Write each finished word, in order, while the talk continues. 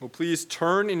Well, please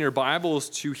turn in your Bibles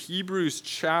to Hebrews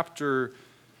chapter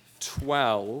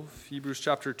 12. Hebrews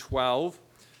chapter 12,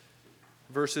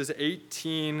 verses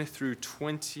 18 through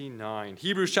 29.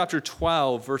 Hebrews chapter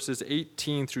 12, verses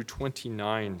 18 through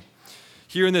 29.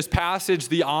 Here in this passage,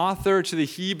 the author to the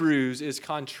Hebrews is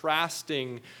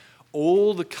contrasting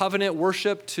old covenant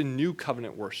worship to new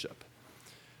covenant worship.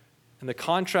 And the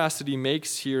contrast that he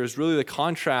makes here is really the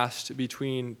contrast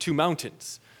between two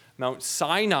mountains, Mount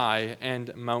Sinai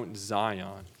and Mount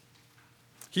Zion.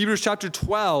 Hebrews chapter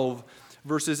 12,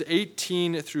 verses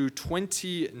 18 through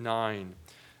 29.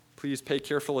 Please pay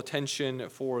careful attention,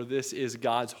 for this is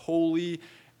God's holy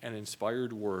and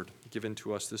inspired word given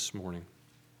to us this morning.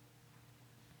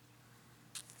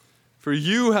 For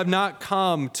you have not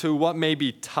come to what may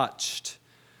be touched,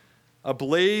 a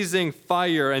blazing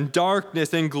fire and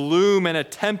darkness and gloom and a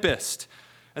tempest,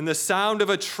 and the sound of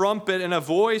a trumpet and a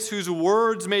voice whose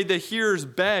words made the hearers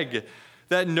beg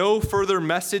that no further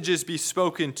messages be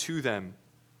spoken to them.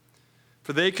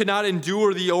 For they could not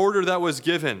endure the order that was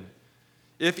given.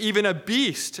 If even a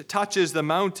beast touches the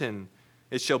mountain,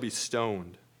 it shall be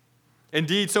stoned.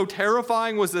 Indeed, so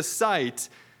terrifying was the sight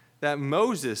that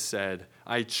Moses said,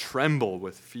 I tremble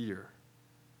with fear.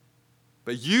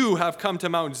 But you have come to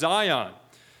Mount Zion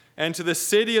and to the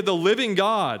city of the living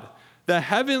God, the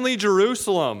heavenly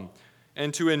Jerusalem,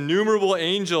 and to innumerable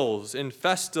angels in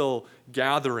festal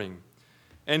gathering,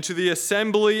 and to the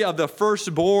assembly of the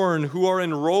firstborn who are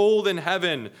enrolled in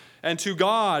heaven, and to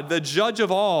God, the judge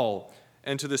of all,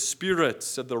 and to the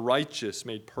spirits of the righteous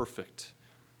made perfect,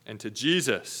 and to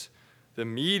Jesus, the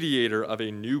mediator of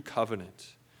a new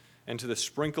covenant, and to the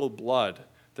sprinkled blood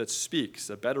that speaks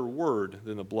a better word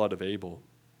than the blood of Abel.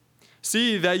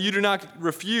 See that you do not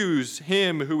refuse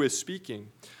him who is speaking.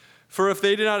 For if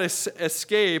they did not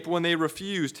escape when they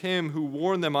refused him who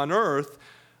warned them on earth,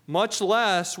 much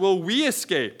less will we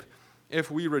escape if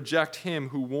we reject him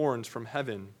who warns from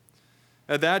heaven.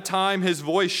 At that time his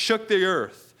voice shook the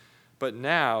earth, but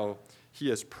now he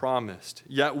has promised,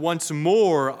 yet once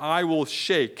more I will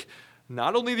shake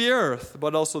not only the earth,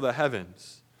 but also the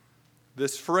heavens.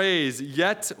 This phrase,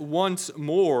 yet once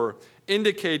more,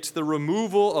 indicates the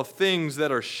removal of things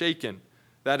that are shaken,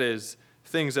 that is,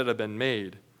 things that have been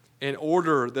made, in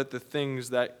order that the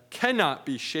things that cannot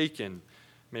be shaken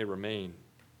may remain.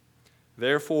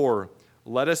 Therefore,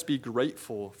 let us be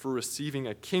grateful for receiving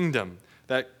a kingdom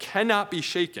that cannot be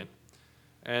shaken,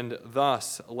 and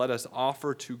thus let us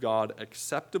offer to God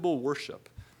acceptable worship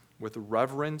with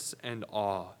reverence and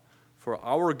awe, for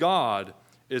our God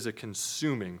is a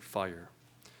consuming fire.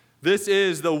 This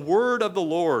is the word of the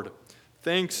Lord.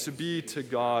 Thanks be to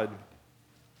God.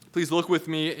 Please look with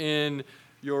me in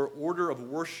your order of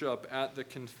worship at the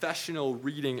confessional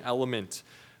reading element.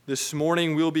 This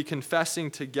morning we'll be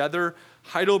confessing together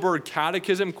Heidelberg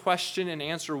Catechism question and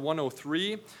answer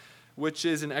 103, which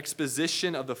is an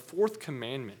exposition of the fourth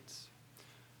commandment.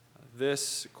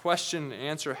 This question and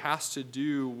answer has to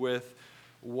do with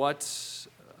what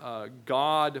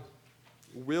God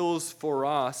wills for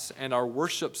us and our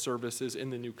worship services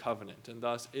in the new covenant, and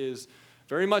thus is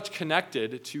very much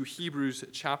connected to Hebrews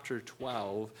chapter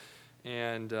 12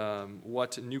 and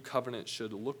what new covenant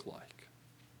should look like.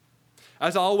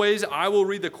 As always, I will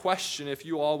read the question if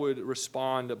you all would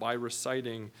respond by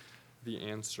reciting the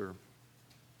answer.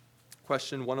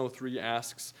 Question 103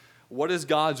 asks, what is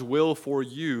God's will for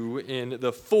you in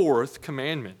the fourth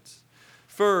commandment?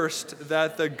 First,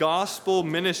 that the gospel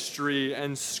ministry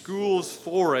and schools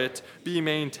for it be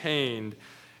maintained,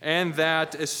 and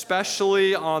that,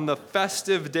 especially on the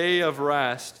festive day of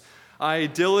rest, I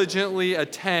diligently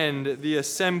attend the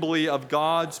assembly of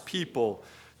God's people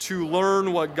to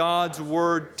learn what God's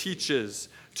word teaches,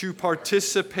 to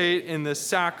participate in the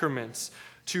sacraments,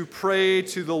 to pray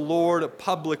to the Lord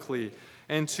publicly,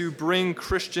 and to bring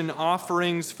Christian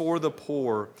offerings for the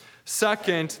poor.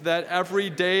 Second, that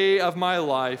every day of my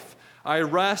life I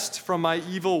rest from my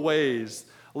evil ways.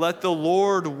 Let the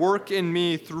Lord work in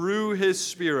me through his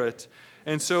Spirit,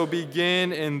 and so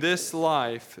begin in this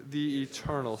life the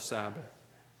eternal Sabbath.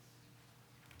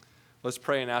 Let's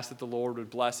pray and ask that the Lord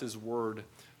would bless his word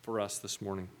for us this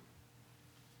morning.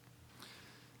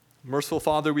 Merciful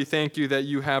Father, we thank you that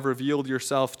you have revealed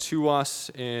yourself to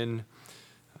us in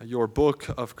your book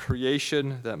of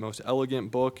creation, that most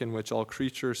elegant book in which all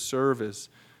creatures serve as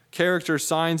characters,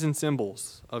 signs, and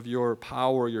symbols of your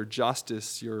power, your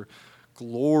justice, your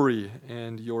glory,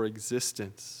 and your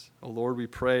existence. Oh Lord, we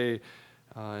pray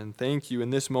and thank you in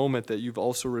this moment that you've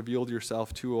also revealed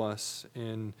yourself to us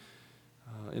in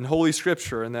Holy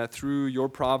Scripture, and that through your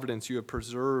providence you have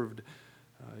preserved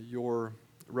your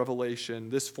revelation,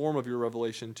 this form of your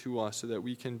revelation to us so that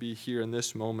we can be here in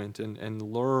this moment and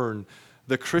learn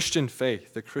the Christian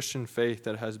faith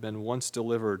that has been once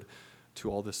delivered to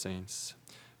all the saints.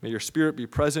 May your Spirit be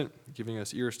present, giving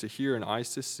us ears to hear and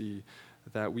eyes to see,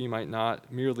 that we might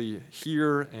not merely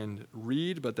hear and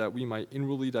read, but that we might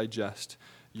inwardly digest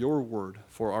your word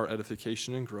for our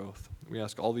edification and growth. We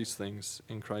ask all these things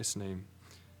in Christ's name.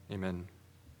 Amen.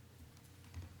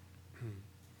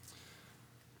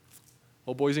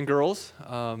 Well, boys and girls,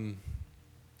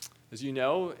 as you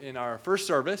know, in our first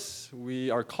service, we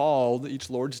are called each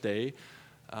Lord's Day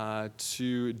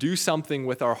to do something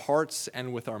with our hearts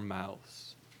and with our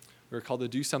mouths. We're called to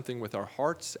do something with our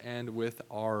hearts and with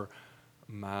our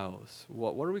mouths.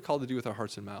 What are we called to do with our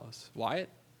hearts and mouths? Wyatt?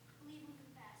 Believe and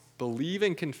confess. Believe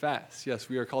and confess. Yes,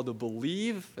 we are called to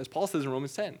believe, as Paul says in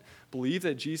Romans 10, believe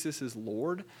that Jesus is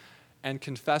Lord and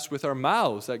confess with our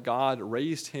mouths that God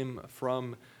raised him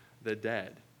from the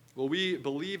dead. Well, we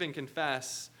believe and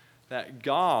confess that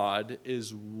God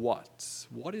is what?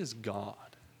 What is God?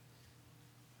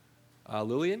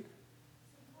 Lillian?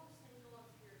 Simple, single, and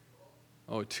spiritual.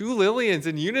 Oh, two Lillians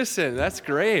in unison. That's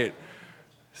great.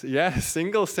 Yeah,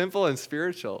 single, simple, and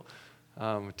spiritual.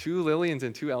 Two Lillians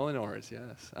and two Eleanors,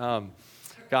 yes.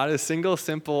 God is single,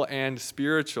 simple, and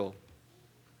spiritual.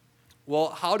 Well,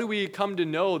 how do we come to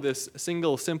know this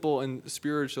single, simple, and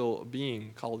spiritual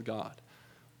being called God?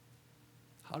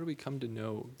 How do we come to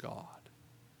know God?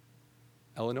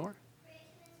 Eleanor?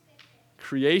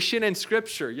 Creation and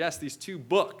Scripture. Yes, these two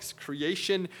books,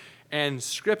 creation and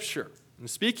Scripture. And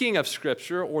speaking of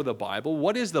Scripture or the Bible,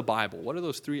 what is the Bible? What are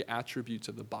those three attributes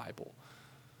of the Bible?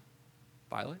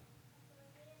 Violet?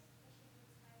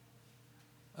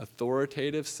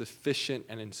 Authoritative, sufficient,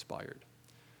 and inspired.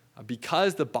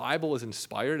 Because the Bible is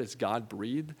inspired, it's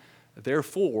God-breathed,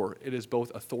 therefore it is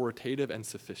both authoritative and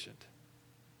sufficient.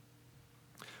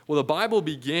 Well, the Bible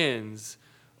begins,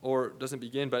 or doesn't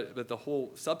begin, but the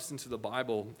whole substance of the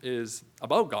Bible is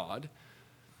about God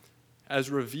as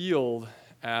revealed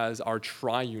as our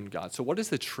triune God. So what is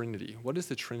the Trinity? What is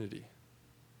the Trinity?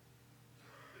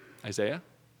 Isaiah?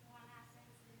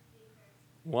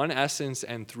 One essence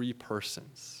and three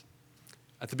persons.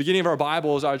 At the beginning of our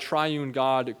Bibles, our triune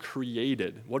God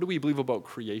created. What do we believe about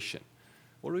creation?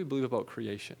 What do we believe about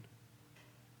creation?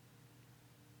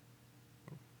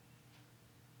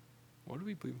 What do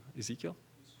we believe? Ezekiel?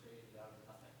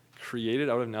 Created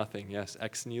out of nothing, yes.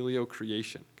 Ex nihilo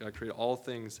creation. God created all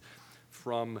things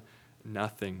from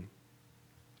nothing.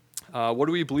 What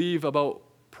do we believe about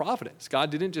providence? God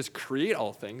didn't just create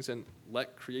all things and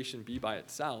let creation be by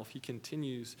itself. He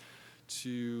continues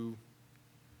to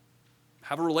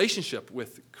have a relationship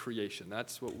with creation.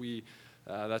 That's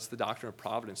the doctrine of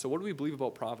providence. So what do we believe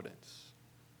about providence?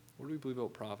 What do we believe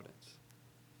about providence?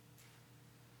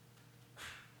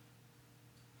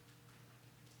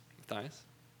 Matthias?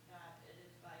 That it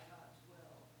is by God's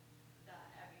will that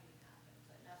everything happens,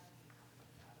 that nothing can happen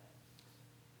without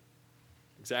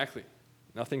it. Exactly.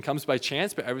 Nothing comes by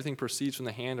chance, but everything proceeds from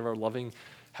the hand of our loving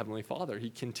Heavenly Father. He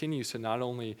continues to not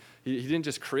only, he didn't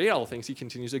just create all things, he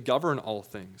continues to govern all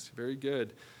things. Very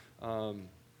good. What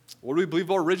do we believe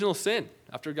about original sin?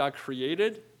 After God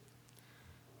created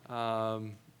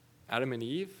Adam and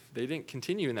Eve, they didn't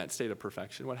continue in that state of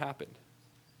perfection. What happened?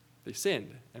 They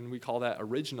sinned, and we call that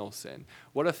original sin.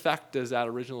 What effect does that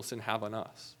original sin have on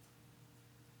us?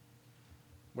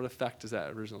 What effect does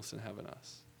that original sin have on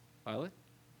us? Violet?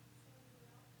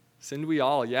 Sinned we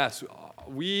all, yes.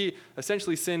 We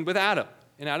essentially sinned with Adam.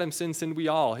 In Adam's sin, sinned we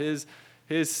all. His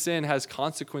sin has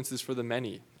consequences for the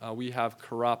many. We have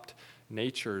corrupt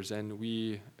natures, and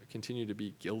we continue to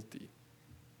be guilty.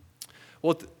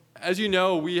 Well, as you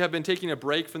know, we have been taking a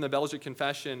break from the Belgic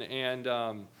Confession and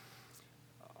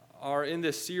are in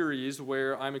this series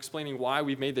where I'm explaining why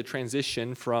we've made the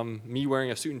transition from me wearing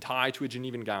a suit and tie to a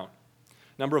Genevan gown.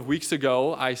 A number of weeks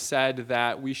ago, I said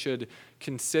that we should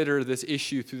consider this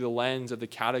issue through the lens of the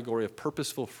category of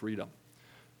purposeful freedom.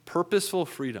 Purposeful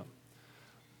freedom.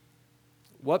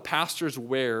 What pastors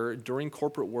wear during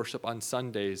corporate worship on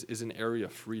Sundays is an area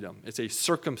of freedom. It's a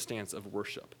circumstance of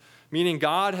worship, meaning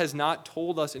God has not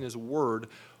told us in His Word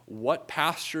what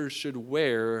pastors should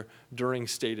wear during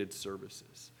stated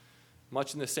services.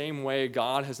 Much in the same way,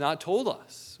 God has not told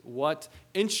us what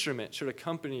instrument should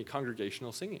accompany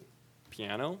congregational singing.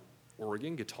 Piano,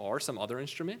 organ, guitar, some other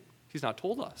instrument. He's not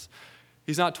told us.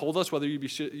 He's not told us whether you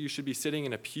should be sitting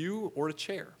in a pew or a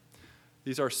chair.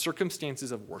 These are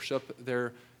circumstances of worship.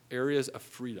 They're areas of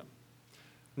freedom.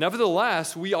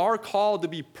 Nevertheless, we are called to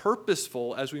be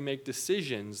purposeful as we make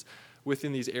decisions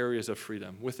within these areas of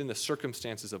freedom, within the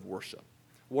circumstances of worship.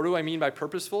 What do I mean by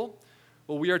purposeful?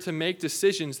 Well, we are to make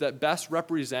decisions that best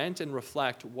represent and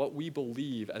reflect what we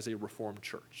believe as a Reformed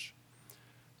church.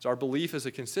 It's our belief as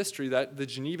a consistory that the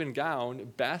Genevan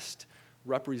gown best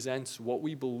represents what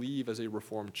we believe as a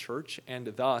Reformed church and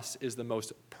thus is the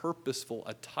most purposeful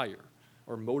attire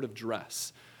or mode of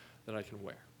dress that I can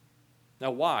wear.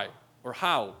 Now, why or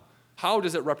how? How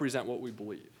does it represent what we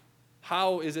believe?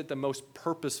 How is it the most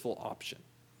purposeful option?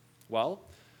 Well,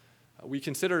 we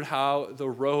considered how the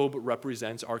robe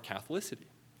represents our Catholicity.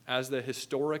 As the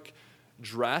historic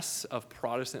dress of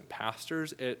Protestant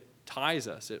pastors, it ties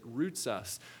us, it roots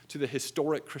us to the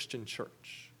historic Christian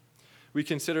church. We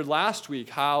considered last week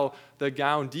how the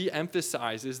gown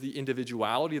de-emphasizes the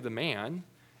individuality of the man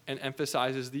and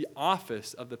emphasizes the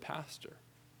office of the pastor.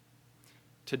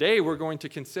 Today, we're going to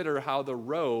consider how the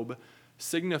robe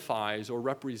signifies or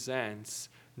represents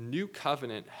new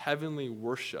covenant heavenly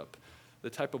worship, the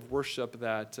type of worship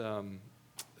that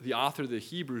the author of the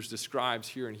Hebrews describes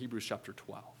here in Hebrews chapter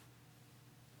 12.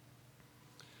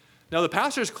 Now, the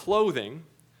pastor's clothing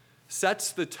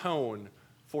sets the tone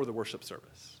for the worship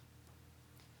service.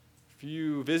 If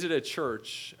you visit a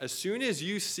church, as soon as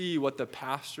you see what the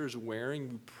pastor's wearing,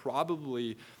 you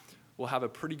probably will have a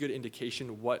pretty good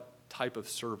indication what type of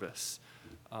service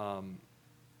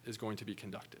is going to be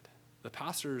conducted. The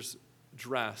pastor's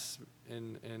dress,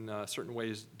 in certain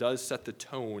ways, does set the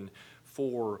tone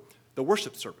for the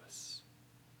worship service.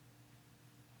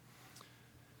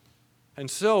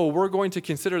 And so we're going to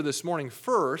consider this morning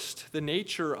first the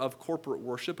nature of corporate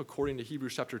worship according to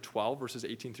Hebrews chapter 12, verses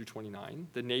 18 through 29,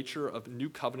 the nature of new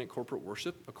covenant corporate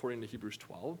worship according to Hebrews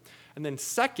 12. And then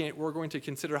second, we're going to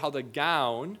consider how the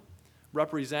gown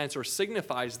represents or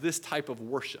signifies this type of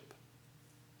worship.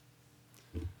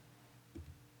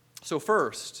 So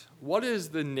first, what is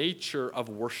the nature of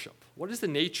worship? What is the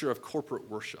nature of corporate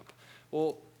worship?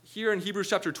 Well, here in Hebrews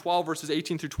chapter 12, verses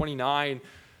 18 through 29,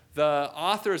 the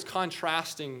author is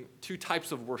contrasting two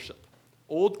types of worship: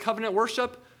 Old covenant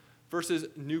worship versus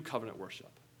new covenant worship.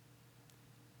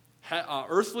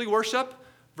 Earthly worship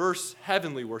versus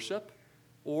heavenly worship,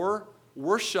 or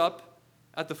worship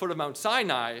at the foot of Mount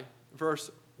Sinai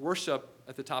versus worship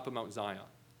at the top of Mount Zion.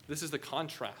 This is the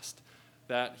contrast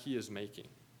that he is making.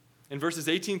 In verses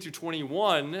 18 through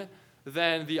 21,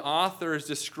 then the author is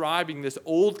describing this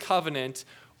old covenant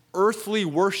earthly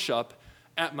worship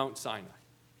at Mount Sinai.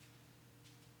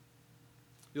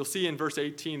 You'll see in verse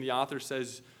 18, the author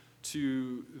says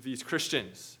to these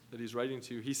Christians that he's writing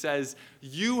to, he says,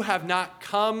 "You have not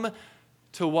come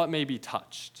to what may be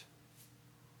touched."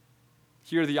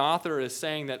 Here the author is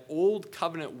saying that old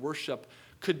covenant worship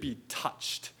could be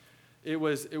touched. It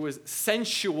was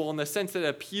sensual in the sense that it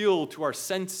appealed to our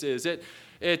senses. It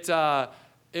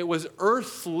was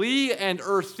earthly and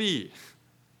earthy.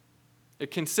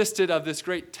 It consisted of this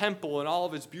great temple and all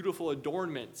of its beautiful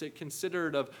adornments. It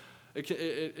consisted of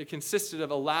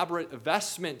elaborate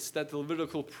vestments that the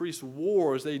Levitical priests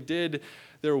wore as they did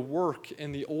their work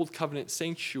in the Old Covenant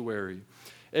sanctuary.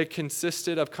 It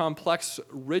consisted of complex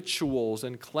rituals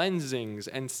and cleansings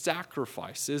and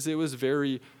sacrifices. It was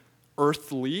very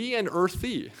earthly and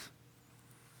earthy.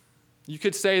 You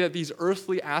could say that these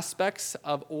earthly aspects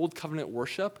of Old Covenant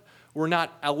worship were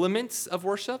not elements of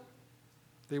worship.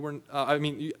 They were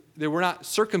not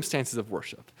circumstances of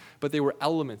worship, but they were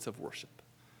elements of worship.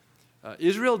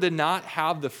 Israel did not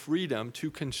have the freedom to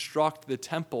construct the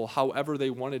temple however they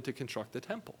wanted to construct the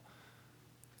temple.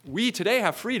 We today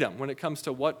have freedom when it comes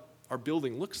to what our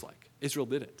building looks like. Israel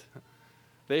didn't.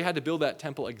 They had to build that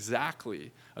temple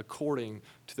exactly according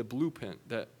to the blueprint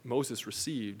that Moses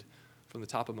received from the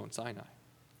top of Mount Sinai.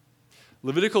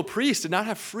 Levitical priests did not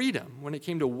have freedom when it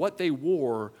came to what they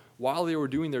wore while they were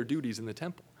doing their duties in the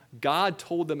temple. God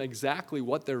told them exactly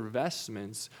what their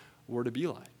vestments were to be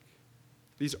like.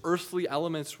 These earthly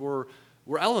elements were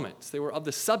elements. They were of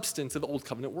the substance of Old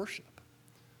Covenant worship.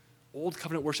 Old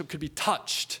Covenant worship could be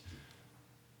touched.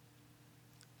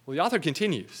 Well, the author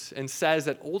continues and says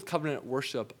that Old Covenant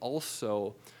worship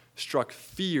also struck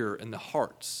fear in the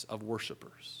hearts of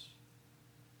worshipers.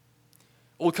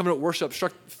 Old Covenant worship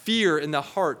struck fear in the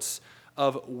hearts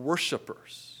of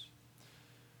worshipers.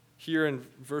 Here in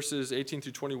verses 18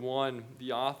 through 21,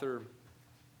 the author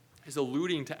is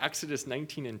alluding to Exodus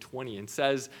 19 and 20 and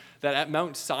says that at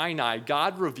Mount Sinai,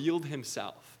 God revealed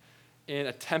himself in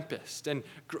a tempest and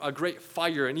a great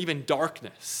fire and even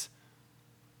darkness.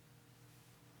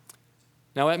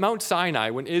 Now at Mount Sinai,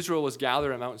 when Israel was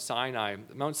gathered at Mount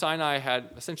Sinai had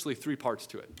essentially three parts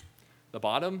to it: the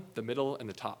bottom, the middle, and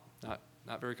the top.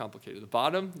 Not very complicated. The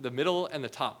bottom, the middle, and the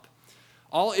top.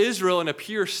 All Israel in a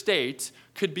pure state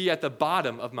could be at the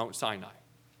bottom of Mount Sinai.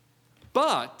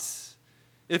 But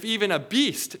If even a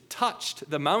beast touched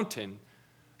the mountain,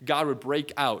 God would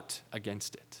break out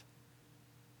against it.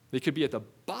 They could be at the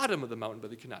bottom of the mountain,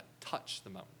 but they could not touch the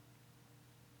mountain.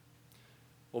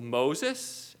 Well,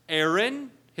 Moses,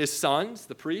 Aaron, his sons,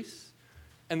 the priests,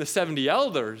 and the 70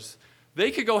 elders,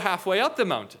 they could go halfway up the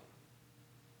mountain.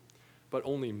 But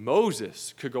only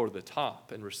Moses could go to the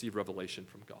top and receive revelation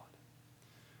from God.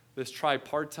 This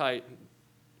tripartite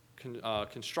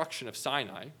construction of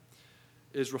Sinai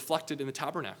is reflected in the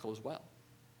tabernacle as well.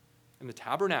 In the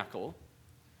tabernacle,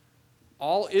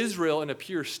 all Israel in a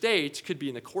pure state could be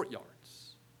in the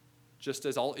courtyards, just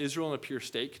as all Israel in a pure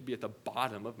state could be at the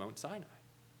bottom of Mount Sinai.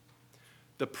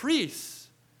 The priests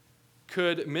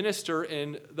could minister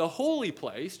in the holy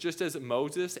place, just as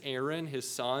Moses, Aaron, his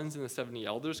sons, and the 70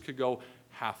 elders could go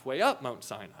halfway up Mount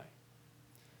Sinai.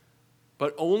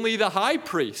 But only the high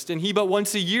priest, and he but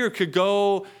once a year, could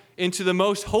go into the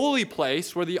most holy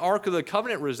place where the Ark of the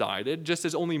Covenant resided, just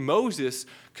as only Moses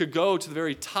could go to the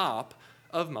very top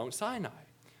of Mount Sinai.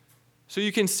 So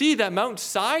you can see that Mount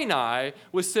Sinai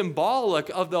was symbolic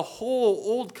of the whole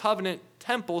Old Covenant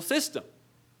temple system.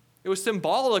 It was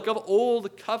symbolic of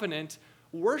Old Covenant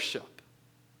worship.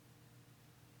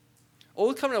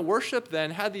 Old Covenant worship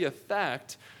then had the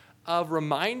effect of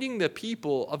reminding the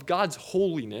people of God's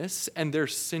holiness and their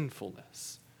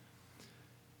sinfulness.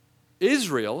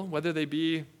 Israel, whether they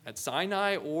be at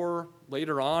Sinai or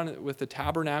later on with the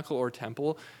tabernacle or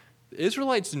temple, the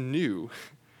Israelites knew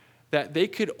that they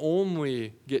could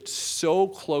only get so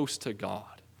close to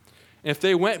God. And if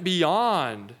they went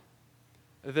beyond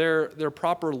their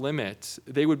proper limits,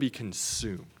 they would be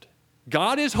consumed.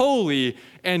 God is holy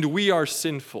and we are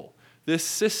sinful. This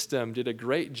system did a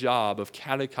great job of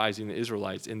catechizing the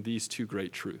Israelites in these two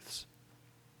great truths.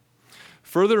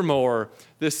 Furthermore,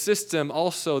 this system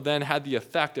also then had the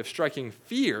effect of striking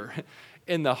fear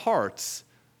in the hearts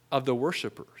of the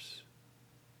worshipers.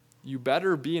 You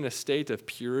better be in a state of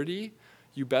purity,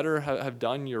 you better have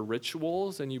done your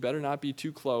rituals, and you better not be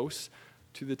too close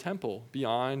to the temple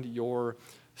beyond your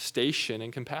station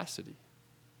and capacity.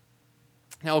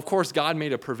 Now, of course, God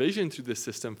made a provision through this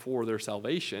system for their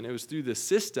salvation. It was through this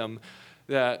system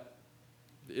that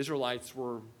the Israelites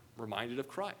were reminded of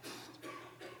Christ,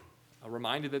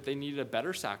 reminded that they needed a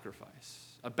better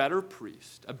sacrifice, a better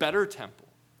priest, a better temple.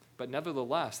 But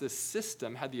nevertheless, this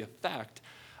system had the effect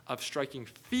of striking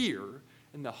fear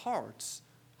in the hearts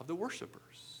of the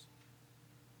worshipers.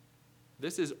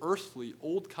 This is earthly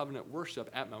Old Covenant worship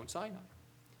at Mount Sinai.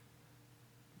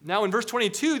 Now in verse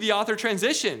 22, the author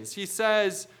transitions. He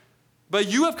says, "But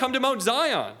you have come to Mount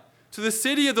Zion, to the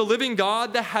city of the living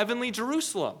God, the heavenly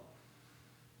Jerusalem."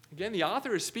 Again, the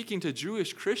author is speaking to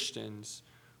Jewish Christians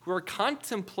who are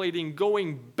contemplating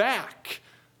going back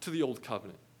to the Old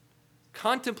Covenant,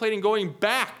 contemplating going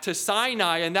back to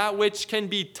Sinai and that which can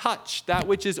be touched, that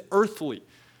which is earthly.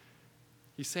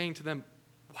 He's saying to them,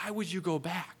 why would you go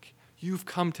back? You've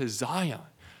come to Zion.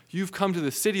 You've come to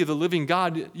the city of the living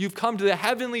God. You've come to the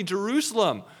heavenly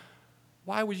Jerusalem.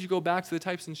 Why would you go back to the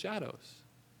types and shadows?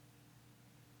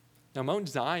 Now, Mount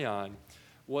Zion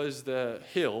was the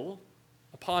hill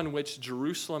upon which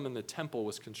Jerusalem and the temple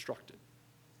was constructed.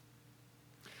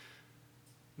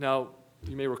 Now,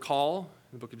 you may recall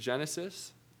in the book of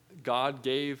Genesis, God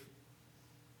gave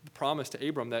the promise to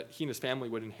Abram that he and his family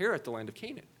would inherit the land of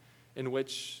Canaan, in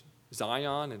which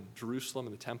Zion and Jerusalem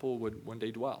and the temple would one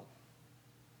day dwell.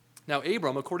 Now,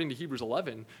 Abram, according to Hebrews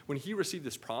 11, when he received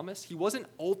this promise, he wasn't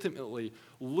ultimately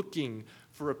looking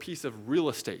for a piece of real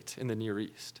estate in the Near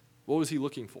East. What was he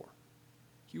looking for?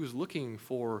 He was looking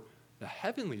for the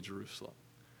heavenly Jerusalem,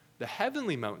 the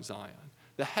heavenly Mount Zion,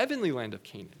 the heavenly land of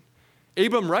Canaan.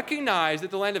 Abram recognized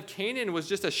that the land of Canaan was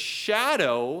just a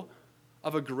shadow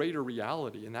of a greater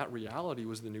reality, and that reality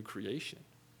was the new creation.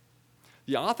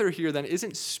 The author here then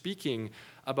isn't speaking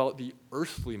about the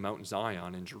earthly Mount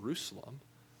Zion in Jerusalem.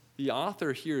 The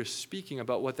author here is speaking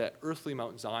about what that earthly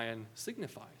Mount Zion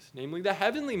signifies, namely the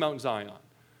heavenly Mount Zion,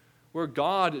 where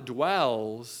God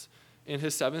dwells in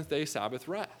his seventh-day Sabbath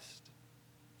rest.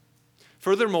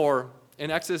 Furthermore, in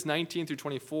Exodus 19 through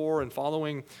 24 and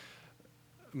following,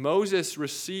 Moses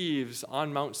receives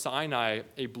on Mount Sinai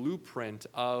a blueprint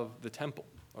of the temple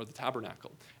or the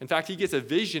tabernacle. In fact, he gets a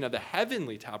vision of the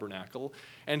heavenly tabernacle,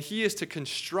 and he is to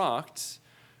construct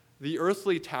the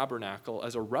earthly tabernacle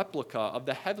as a replica of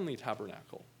the heavenly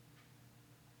tabernacle.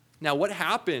 Now, what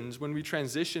happens when we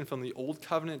transition from the Old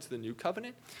Covenant to the New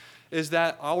Covenant is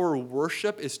that our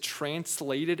worship is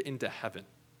translated into heaven.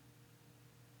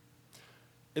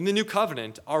 In the New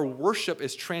Covenant, our worship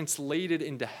is translated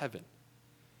into heaven.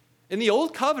 In the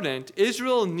Old Covenant,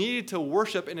 Israel needed to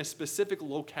worship in a specific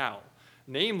locale,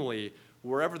 namely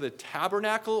wherever the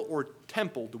tabernacle or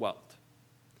temple dwelt.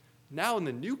 Now in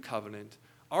the new covenant,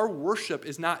 our worship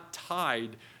is not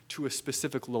tied to a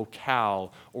specific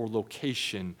locale or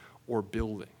location or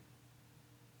building.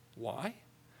 Why?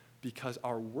 Because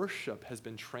our worship has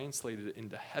been translated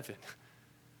into heaven.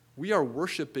 We are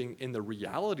worshiping in the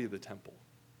reality of the temple.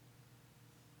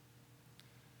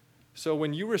 So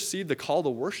when you receive the call to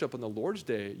worship on the Lord's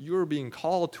Day, you are being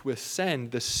called to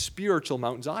ascend the spiritual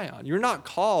Mount Zion. You're not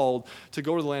called to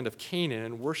go to the land of Canaan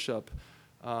and worship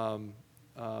in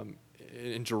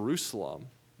Jerusalem,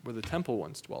 where the temple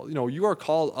once dwelt. You are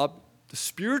called up the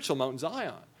spiritual Mount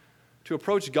Zion to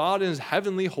approach God in his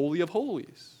heavenly holy of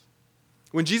holies.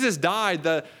 When Jesus died,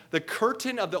 the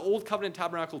curtain of the old covenant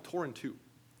tabernacle tore in two.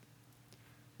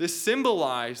 This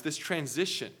symbolized this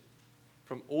transition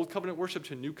from old covenant worship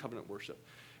to new covenant worship.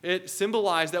 It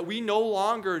symbolized that we no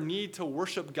longer need to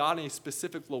worship God in a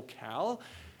specific locale,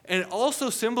 and it also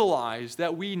symbolized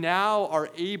that we now are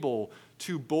able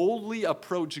to boldly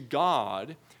approach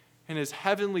God in his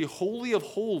heavenly holy of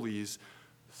holies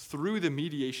through the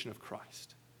mediation of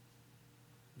Christ.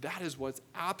 That is what's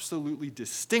absolutely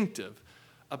distinctive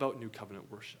about new covenant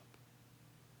worship.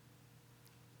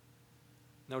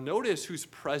 Now notice who's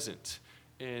present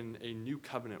in a new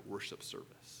covenant worship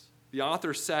service. The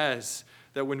author says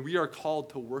that when we are called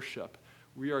to worship,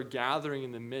 we are gathering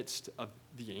in the midst of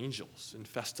the angels in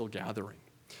festal gathering.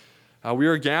 We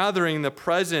are gathering in the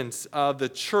presence of the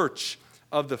church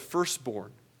of the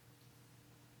firstborn.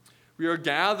 We are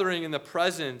gathering in the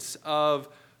presence of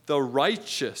the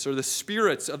righteous, or the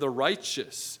spirits of the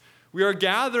righteous. We are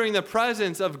gathering in the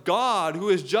presence of God, who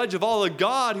is judge of all, a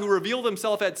God who revealed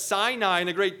himself at Sinai in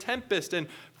a great tempest and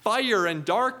fire and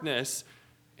darkness.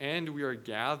 And we are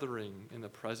gathering in the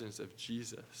presence of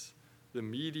Jesus, the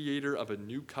mediator of a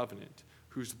new covenant,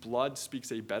 whose blood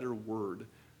speaks a better word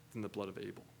than the blood of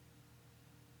Abel.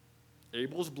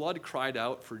 Abel's blood cried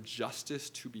out for justice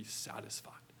to be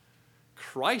satisfied.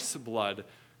 Christ's blood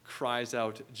cries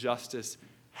out, justice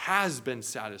has been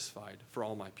satisfied for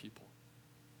all my people.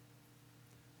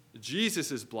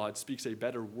 Jesus' blood speaks a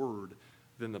better word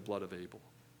than the blood of Abel.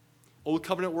 Old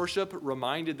covenant worship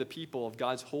reminded the people of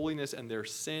God's holiness and their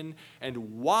sin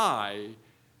and why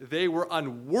they were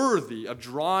unworthy of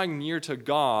drawing near to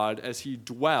God as he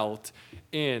dwelt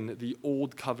in the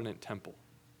old covenant temple.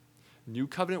 New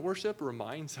covenant worship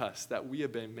reminds us that we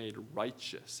have been made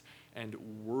righteous and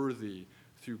worthy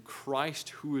through Christ,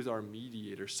 who is our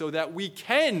mediator, so that we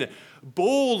can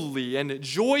boldly and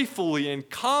joyfully and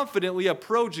confidently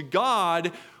approach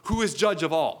God, who is judge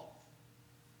of all.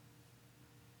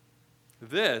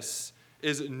 This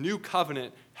is new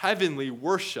covenant heavenly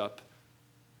worship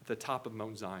at the top of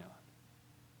Mount Zion.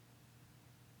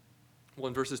 Well,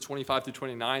 in verses 25 through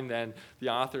 29, then, the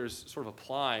author is sort of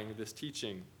applying this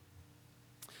teaching.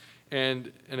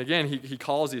 And again, he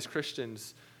calls these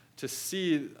Christians to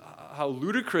see how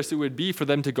ludicrous it would be for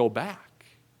them to go back.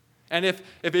 And if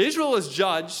Israel is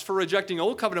judged for rejecting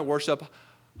old covenant worship,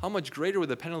 how much greater would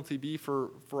the penalty be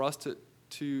for us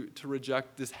to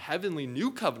reject this heavenly new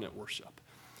covenant worship?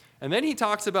 And then he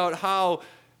talks about how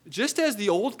just as the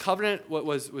old covenant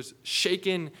was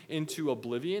shaken into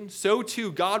oblivion, so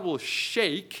too God will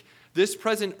shake this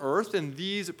present earth and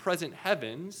these present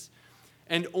heavens,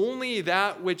 and only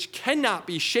that which cannot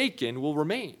be shaken will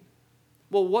remain.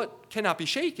 Well, what cannot be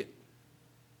shaken?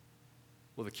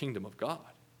 Well, the kingdom of God.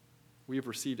 We have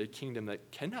received a kingdom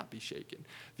that cannot be shaken.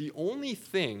 The only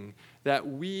thing that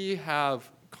we have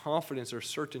confidence or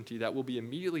certainty that will be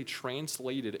immediately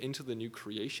translated into the new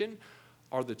creation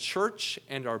are the church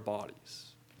and our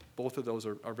bodies. Both of those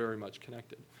are very much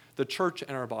connected. The church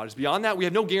and our bodies. Beyond that, we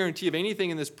have no guarantee of anything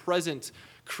in this present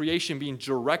creation being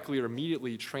directly or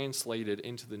immediately translated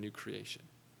into the new creation.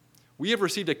 We have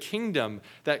received a kingdom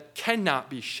that cannot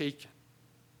be shaken.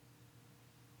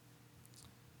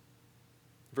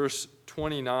 Verse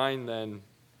 29, then,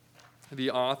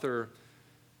 the author,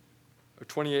 or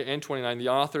 28 and 29, the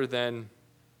author then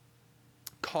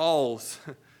calls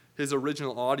his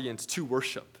original audience to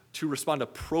worship, to respond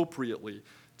appropriately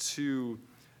to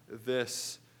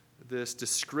this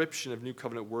description of new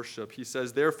covenant worship. He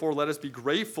says, therefore, let us be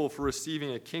grateful for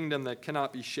receiving a kingdom that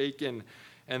cannot be shaken,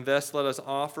 and thus let us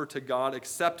offer to God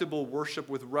acceptable worship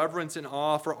with reverence and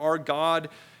awe, for our God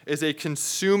is a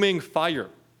consuming fire.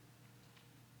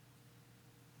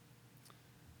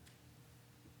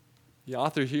 The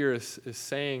author here is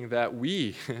saying that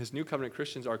we, as New Covenant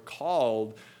Christians, are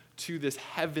called to this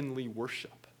heavenly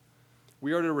worship.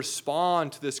 We are to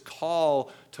respond to this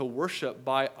call to worship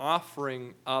by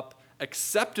offering up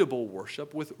acceptable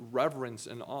worship with reverence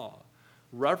and awe.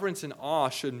 Reverence and awe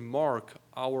should mark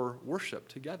our worship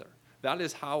together. That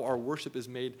is how our worship is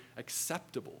made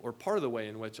acceptable, or part of the way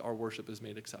in which our worship is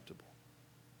made acceptable.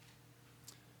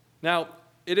 Now,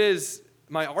 it is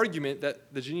my argument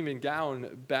that the Genevan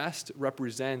gown best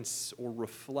represents or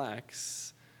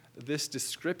reflects this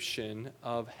description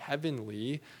of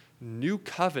heavenly, new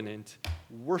covenant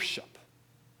worship.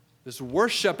 This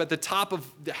worship at the top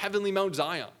of the heavenly Mount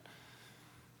Zion.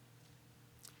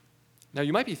 Now,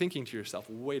 you might be thinking to yourself,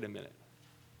 wait a minute.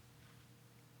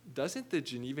 Doesn't the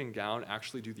Genevan gown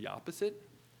actually do the opposite?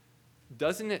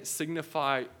 Doesn't it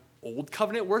signify old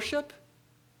covenant worship?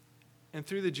 And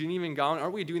through the Genevan gown,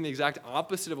 aren't we doing the exact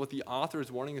opposite of what the author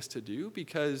is wanting us to do?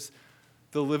 Because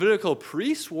the Levitical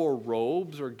priests wore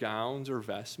robes or gowns or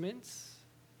vestments.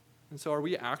 And so are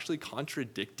we actually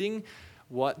contradicting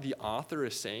what the author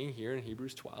is saying here in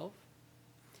Hebrews 12?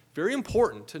 Very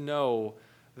important to know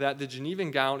that the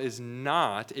Genevan gown is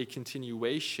not a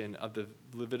continuation of the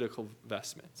Levitical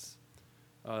vestments,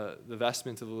 the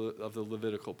vestments of the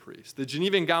Levitical priest. The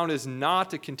Genevan gown is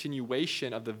not a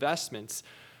continuation of the vestments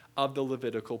of the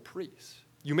Levitical priest.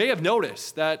 You may have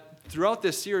noticed that throughout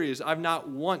this series, I've not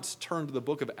once turned to the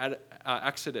book of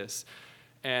Exodus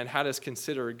and had us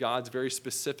consider God's very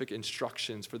specific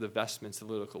instructions for the vestments of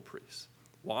the Levitical priests.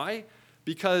 Why?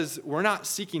 Because we're not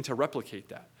seeking to replicate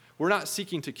that. We're not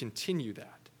seeking to continue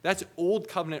that. That's old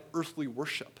covenant earthly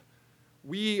worship.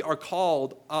 We are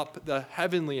called up the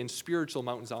heavenly and spiritual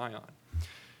Mount Zion.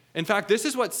 In fact, this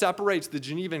is what separates the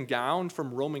Genevan gown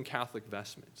from Roman Catholic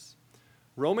vestments.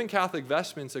 Roman Catholic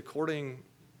vestments, according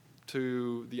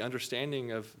to the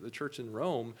understanding of the church in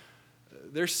Rome,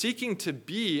 they're seeking to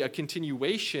be a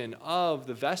continuation of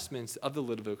the vestments of the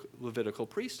Levitical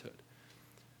priesthood.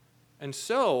 And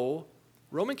so,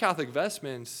 Roman Catholic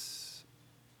vestments,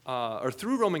 or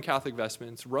through Roman Catholic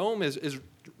vestments, Rome is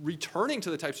returning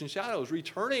to the types and shadows,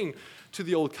 returning to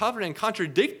the Old Covenant,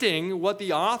 contradicting what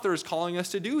the author is calling us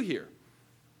to do here.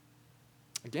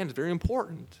 Again, it's very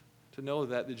important to know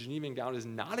that the Genevan gown is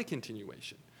not a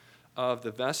continuation of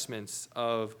the vestments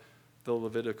of the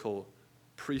Levitical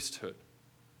priesthood.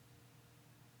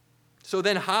 So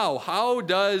then how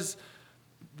does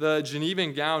the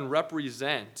Genevan gown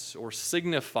represent or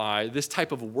signify this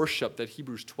type of worship that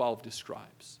Hebrews 12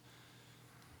 describes?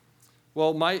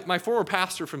 Well, my former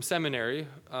pastor from seminary,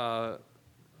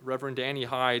 Reverend Danny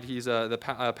Hyde, he's a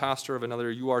pastor of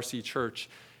another URC church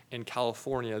in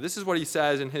California. This is what he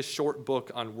says in his short book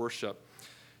on worship.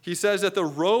 He says that the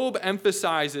robe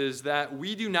emphasizes that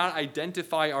we do not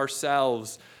identify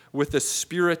ourselves with the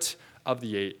spirit of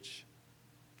the age.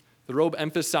 The robe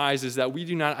emphasizes that we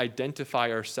do not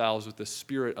identify ourselves with the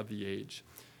spirit of the age.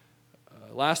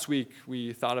 Last week,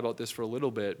 we thought about this for a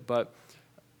little bit, but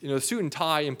the suit and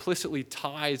tie implicitly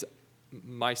ties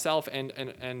myself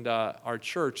and our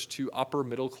church to upper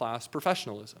middle class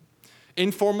professionalism.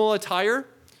 Informal attire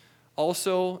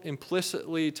also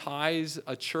implicitly ties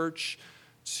a church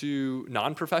to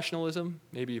non-professionalism,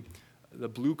 maybe the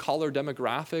blue-collar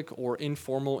demographic or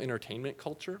informal entertainment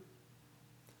culture.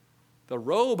 The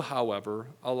robe, however,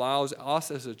 allows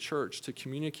us as a church to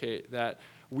communicate that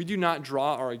we do not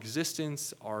draw our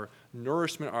existence, our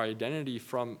nourishment, our identity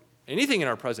from anything in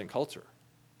our present culture.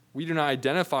 We do not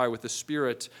identify with the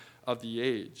spirit of the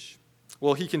age.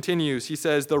 Well, he continues, he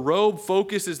says, the robe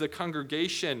focuses the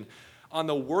congregation on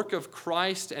the work of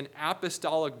Christ and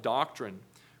apostolic doctrine,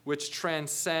 which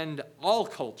transcend all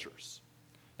cultures.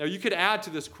 Now, you could add to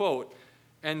this quote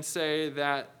and say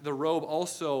that the robe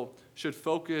also should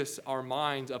focus our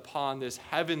minds upon this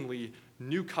heavenly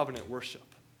new covenant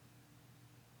worship.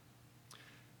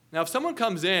 Now, if someone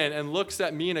comes in and looks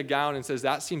at me in a gown and says,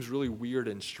 that seems really weird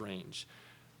and strange,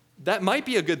 that might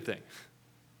be a good thing.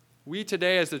 We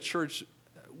today as a church,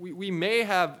 we may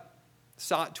have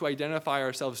sought to identify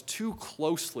ourselves too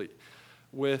closely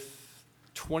with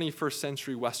 21st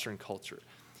century Western culture.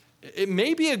 It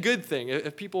may be a good thing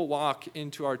if people walk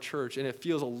into our church and it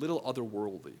feels a little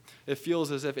otherworldly. It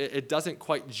feels as if it doesn't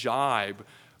quite jibe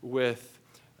with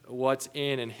what's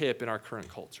in and hip in our current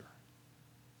culture.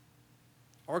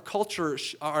 Our culture,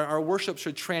 our worship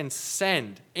should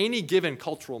transcend any given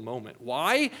cultural moment.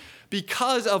 Why?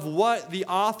 Because of what the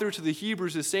author to the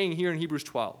Hebrews is saying here in Hebrews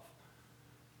 12.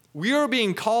 We are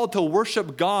being called to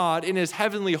worship God in his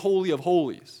heavenly holy of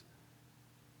holies.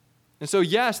 And so,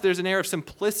 yes, there's an air of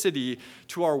simplicity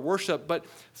to our worship, but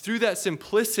through that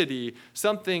simplicity,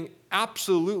 something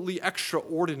absolutely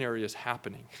extraordinary is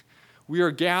happening. We are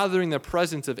gathering the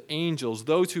presence of angels,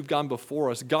 those who've gone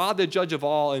before us, God the judge of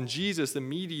all, and Jesus the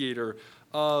mediator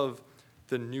of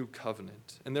the new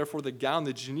covenant. And therefore the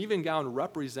Genevan gown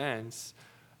represents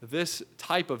this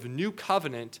type of new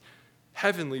covenant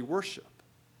heavenly worship.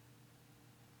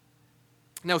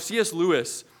 Now, C.S.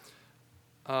 Lewis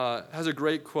has a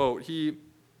great quote. He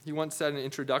once said in an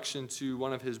introduction to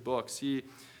one of his books, he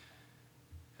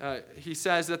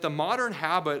says that the modern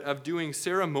habit of doing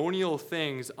ceremonial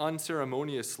things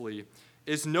unceremoniously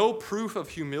is no proof of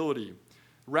humility.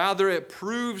 Rather, it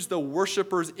proves the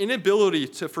worshiper's inability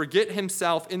to forget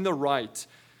himself in the right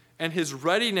and his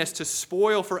readiness to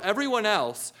spoil for everyone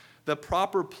else the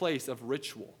proper place of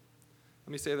ritual.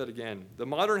 Let me say that again. The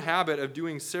modern habit of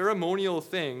doing ceremonial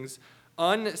things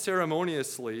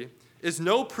unceremoniously is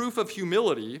no proof of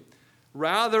humility.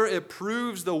 Rather, it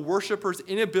proves the worshiper's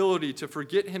inability to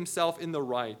forget himself in the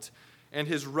right and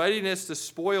his readiness to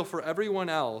spoil for everyone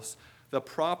else the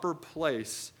proper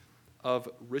place of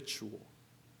ritual.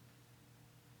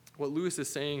 What Lewis is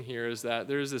saying here is that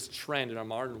there is this trend in our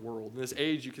modern world, in this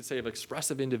age, you could say, of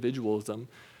expressive individualism,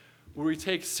 where we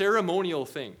take ceremonial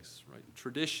things, right,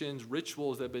 traditions,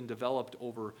 rituals that have been developed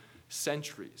over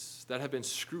centuries, that have been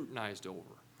scrutinized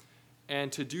over,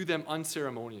 and to do them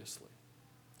unceremoniously.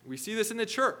 We see this in the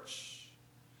church.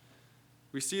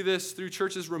 We see this through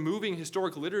churches removing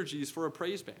historic liturgies for a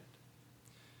praise band.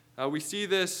 We see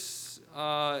this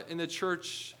in the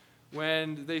church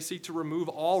when they seek to remove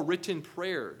all written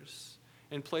prayers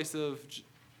in place of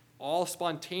all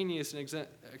spontaneous and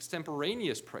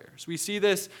extemporaneous prayers. We see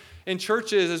this in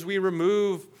churches as we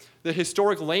remove the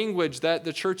historic language that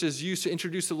the churches used to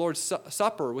introduce the Lord's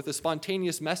Supper with a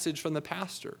spontaneous message from the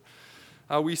pastor.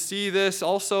 We see this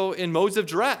also in modes of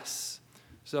dress.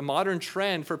 It's a modern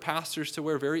trend for pastors to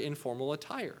wear very informal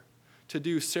attire, to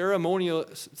do ceremonial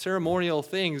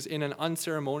things in an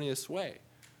unceremonious way.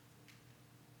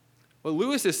 What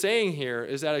Lewis is saying here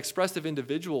is that expressive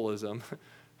individualism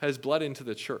has bled into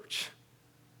the church.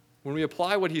 When we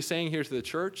apply what he's saying here to the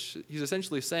church, he's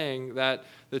essentially saying that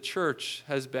the church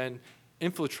has been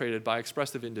infiltrated by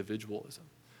expressive individualism.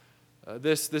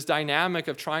 This dynamic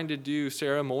of trying to do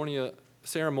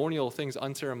ceremonial things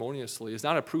unceremoniously is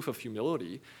not a proof of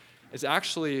humility. It's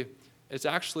actually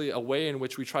a way in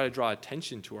which we try to draw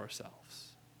attention to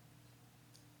ourselves,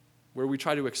 where we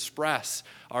try to express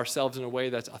ourselves in a way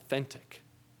that's authentic.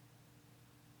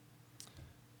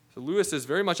 So Lewis is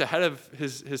very much ahead of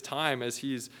his time as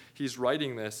he's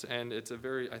writing this, and it's a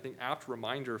very, I think, apt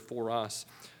reminder for us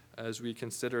as we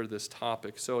consider this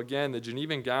topic. So again, the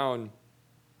Genevan gown,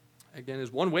 again,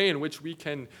 is one way in which we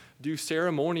can do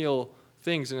ceremonial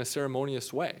things in a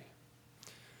ceremonious way.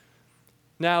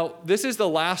 Now, this is the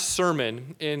last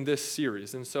sermon in this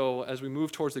series, and so as we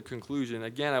move towards the conclusion,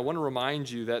 again, I want to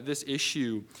remind you that this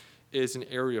issue is an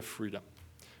area of freedom,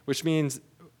 which means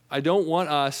I don't want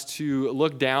us to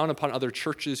look down upon other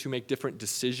churches who make different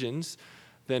decisions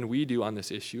than we do on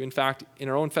this issue. In fact, in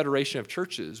our own federation of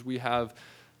churches, we have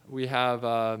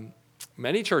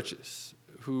many churches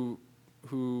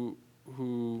whose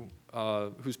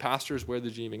pastors wear the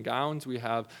Genevan gowns. We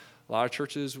have a lot of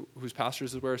churches whose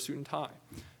pastors wear a suit and tie.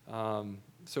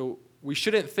 So we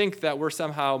shouldn't think that we're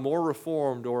somehow more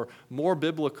reformed or more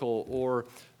biblical or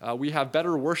we have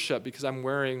better worship because I'm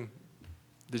wearing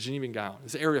the Genevan gown.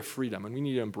 It's an area of freedom, and we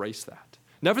need to embrace that.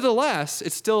 Nevertheless,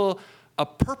 it's still a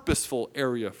purposeful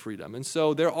area of freedom. And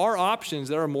so there are options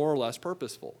that are more or less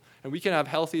purposeful. And we can have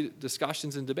healthy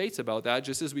discussions and debates about that,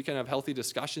 just as we can have healthy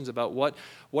discussions about what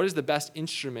is the best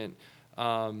instrument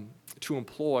to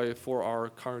employ for our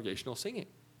congregational singing.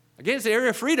 Again, it's an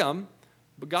area of freedom,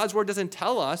 but God's word doesn't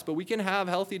tell us, but we can have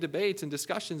healthy debates and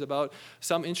discussions about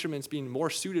some instruments being more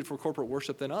suited for corporate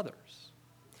worship than others.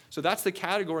 So that's the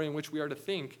category in which we are to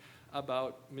think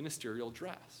about ministerial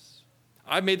dress.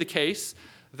 I've made the case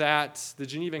that the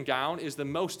Genevan gown is the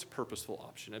most purposeful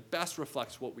option. It best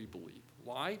reflects what we believe.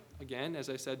 Why? Again, as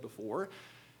I said before,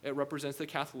 it represents the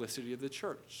Catholicity of the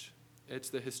church. It's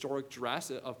the historic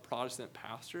dress of Protestant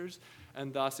pastors,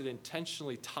 and thus it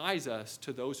intentionally ties us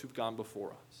to those who've gone before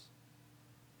us.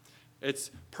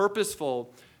 It's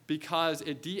purposeful because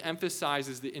it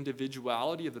de-emphasizes the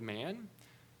individuality of the man,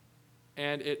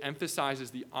 and it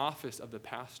emphasizes the office of the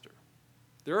pastor.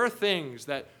 There are things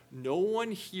that no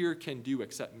one here can do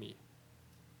except me,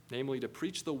 namely to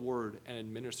preach the word and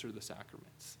administer the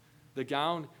sacraments. The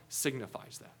gown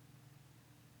signifies that.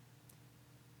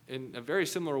 In a very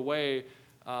similar way,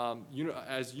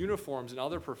 as uniforms in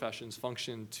other professions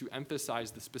function to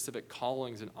emphasize the specific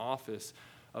callings and office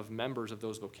of members of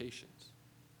those vocations.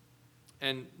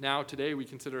 And now today we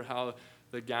consider how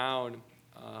the gown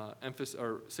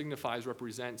signifies,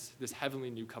 represents this heavenly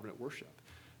new covenant worship.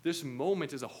 This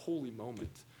moment is a holy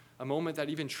moment, a moment that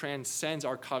even transcends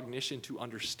our cognition to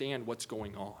understand what's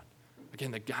going on.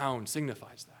 Again, the gown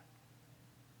signifies that.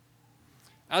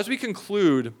 As we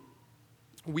conclude,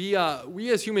 we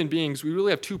as human beings, we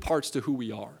really have two parts to who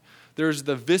we are. There's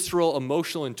the visceral,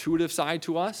 emotional, intuitive side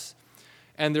to us,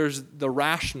 and there's the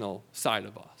rational side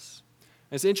of us.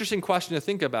 And it's an interesting question to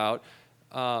think about.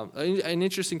 An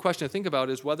interesting question to think about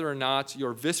is whether or not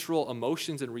your visceral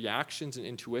emotions and reactions and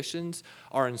intuitions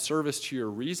are in service to your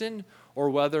reason, or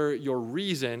whether your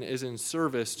reason is in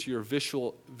service to your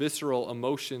visceral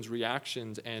emotions,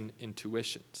 reactions, and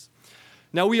intuitions.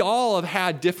 Now, we all have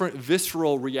had different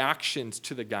visceral reactions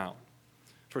to the gown.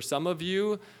 For some of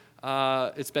you,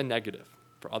 it's been negative.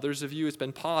 For others of you, it's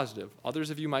been positive. Others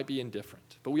of you might be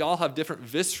indifferent. But we all have different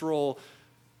visceral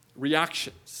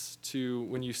reactions to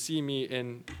when you see me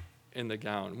in the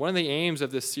gown. One of the aims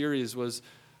of this series was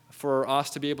for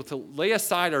us to be able to lay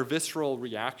aside our visceral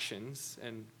reactions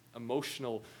and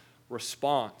emotional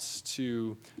response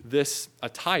to this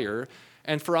attire,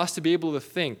 and for us to be able to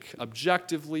think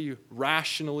objectively,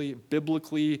 rationally,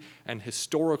 biblically, and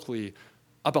historically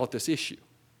about this issue.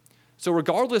 So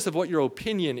regardless of what your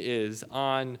opinion is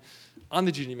on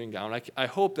the Genevan gown, I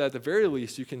hope that at the very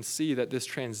least you can see that this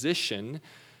transition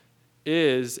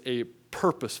is a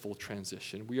purposeful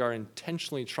transition. We are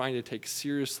intentionally trying to take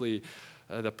seriously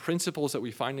the principles that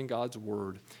we find in God's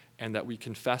Word and that we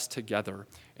confess together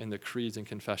in the creeds and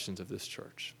confessions of this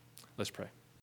church. Let's pray.